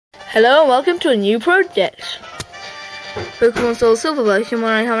Hello and welcome to a new project. Pokemon Soul Silver version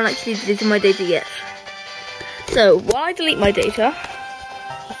where I haven't actually deleted my data yet. So, while I delete my data,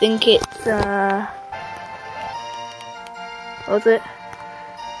 I think it's, what's it?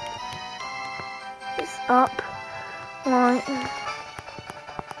 It's up, right,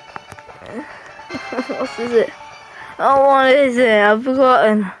 what is it? Oh, what is it? I've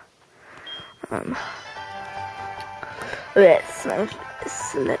forgotten. Yes,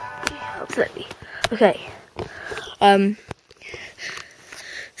 slightly. Okay.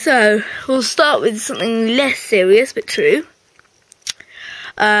 So we'll start with something less serious but true.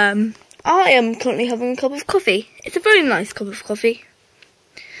 I am currently having a cup of coffee. It's a very nice cup of coffee.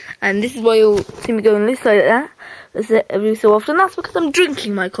 And this is why you'll see me going this side like that every so often. That's because I'm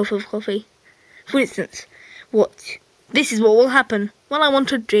drinking my cup of coffee. For instance, this is what will happen when I want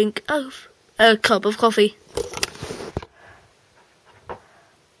to drink a cup of coffee.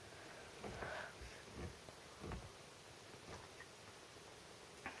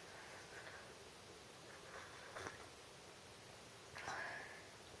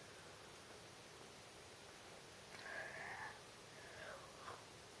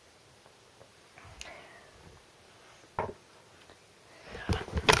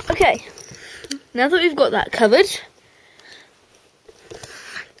 Okay, now that we've got that covered,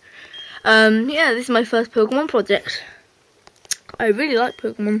 yeah, this is my first Pokemon project. I really like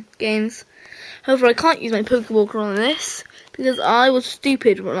Pokemon games. However, I can't use my Pokewalker on this because I was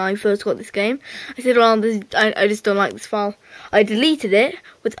stupid when I first got this game. I said, well, I just don't like this file. I deleted it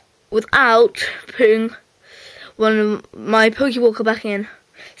without putting my Pokewalker back in.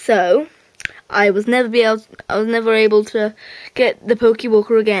 So I was never able to get the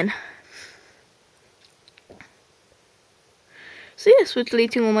Pokewalker again. So yes, we're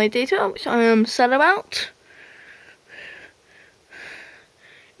deleting all my data, which I am sad about.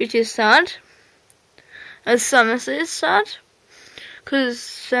 It is sad. As sadness is sad. Because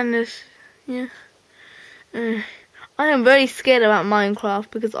sadness, yeah. I am very scared about Minecraft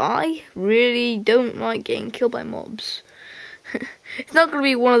because I really don't like getting killed by mobs. It's not going to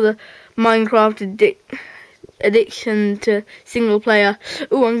be one of the Minecraft addiction to single player.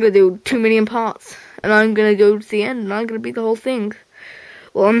 Oh, I'm going to do 2 million parts and I'm going to go to the end and I'm going to beat the whole thing.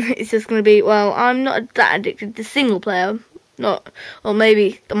 Well, it's just going to be, well, I'm not that addicted to single player. Or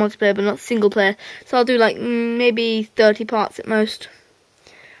maybe the multiplayer, but not single player. So I'll do like maybe 30 parts at most.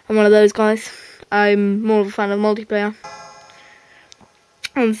 I'm one of those guys. I'm more of a fan of multiplayer.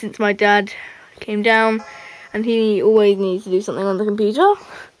 And since my dad came down and he always needs to do something on the computer,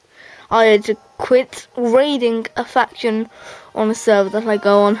 I had to quit raiding a faction on a server that I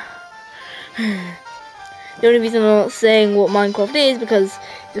go on. The only reason I'm not saying what Minecraft is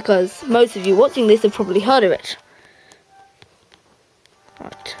because most of you watching this have probably heard of it.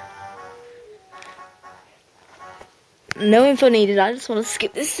 Right. No info needed, I just want to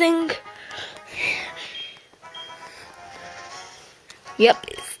skip this thing. Yep,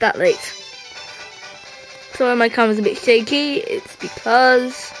 it's that late. Sorry my camera's a bit shaky, it's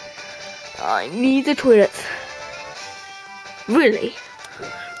because I need the toilet. Really?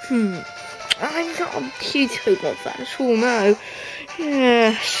 I'm not a huge Pokemon fan at all, no.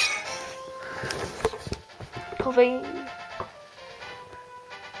 Yes. Coffee.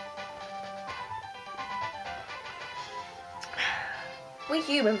 We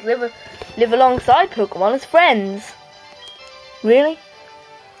humans live alongside Pokemon as friends. Really?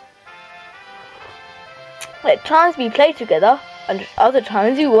 At times we play together, and other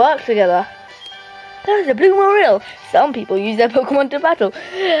times we work together. That is a blue Morel. Some people use their Pokemon to battle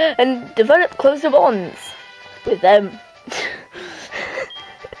and develop closer bonds with them.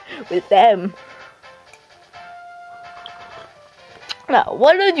 With them. Now,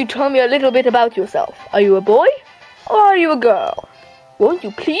 why don't you tell me a little bit about yourself? Are you a boy or are you a girl? Won't you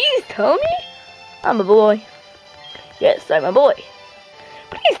please tell me? I'm a boy. Yes, I'm a boy.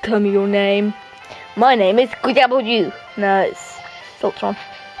 Please tell me your name. My name is Gujabu. No, it's Sultron.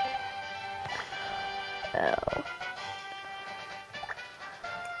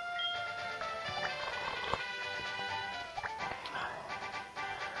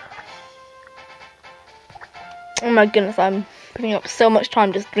 Oh my goodness, I'm putting up so much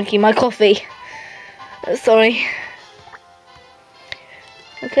time just drinking my coffee. Sorry.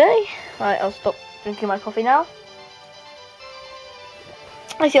 Okay, right, I'll stop drinking my coffee now.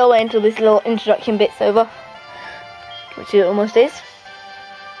 I shall wait until this little introduction bit's over, which it almost is.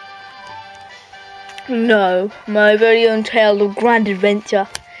 No, my very own tale of grand adventure.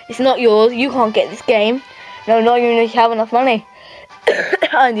 It's not yours, you can't get this game. No, not even if you have enough money.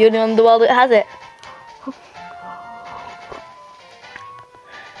 I'm the only one in the world that has it.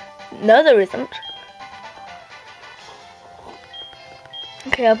 No, there isn't.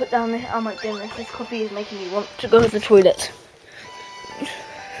 Okay, I'll put down this. Oh my goodness, this coffee is making me want to go to the toilet.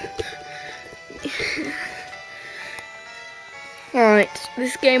 Alright,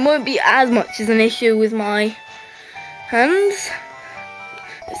 this game won't be as much as an issue with my hands.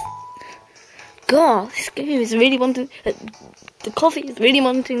 God, this game is really wanting. The coffee is really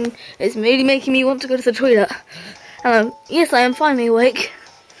wanting. It's really making me want to go to the toilet. Yes, I am finally awake.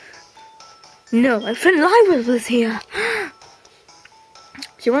 No, my friend Lyra was here.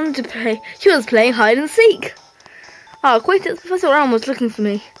 She wanted to play. She was playing hide and seek. Oh, acquaintance Professor Brown was looking for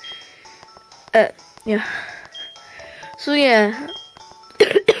me. Yeah. So yeah,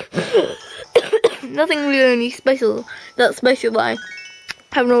 nothing really special. That special that I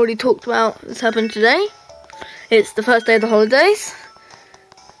haven't already talked about has happened today. It's the first day of the holidays,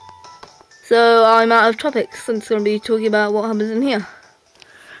 so I'm out of topics. I'm just going to be talking about what happens in here.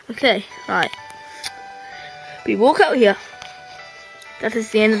 Okay, right. We walk out here. That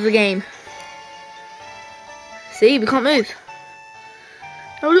is the end of the game. See, we can't move.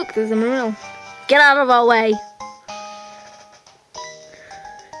 Oh look, there's a mill. Get out of our way.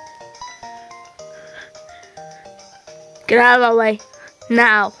 Get out of our way.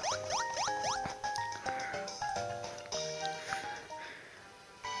 Now.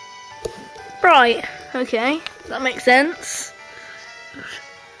 Right, okay. That makes sense.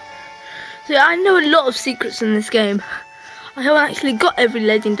 So I know a lot of secrets in this game. I haven't actually got every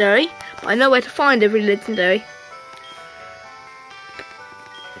legendary, but I know where to find every legendary.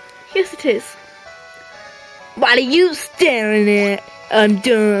 Yes, it is. What are you staring at? I'm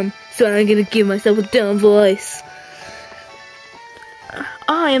dumb, so I'm gonna give myself a dumb voice.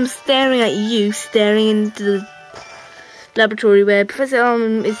 I am staring at you, staring into the laboratory where Professor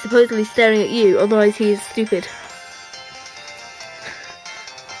Almond is supposedly staring at you, otherwise he is stupid.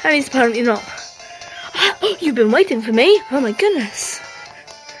 And he's apparently not. You've been waiting for me? Oh my goodness.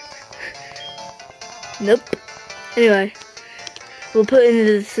 Nope. Anyway, we'll put in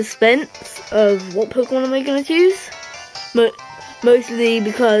the suspense of what Pokemon am I going to choose. Mostly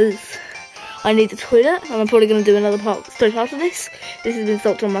because I need the toilet, and I'm probably going to do another part straight after this. This has been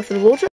Salt on Master of Water.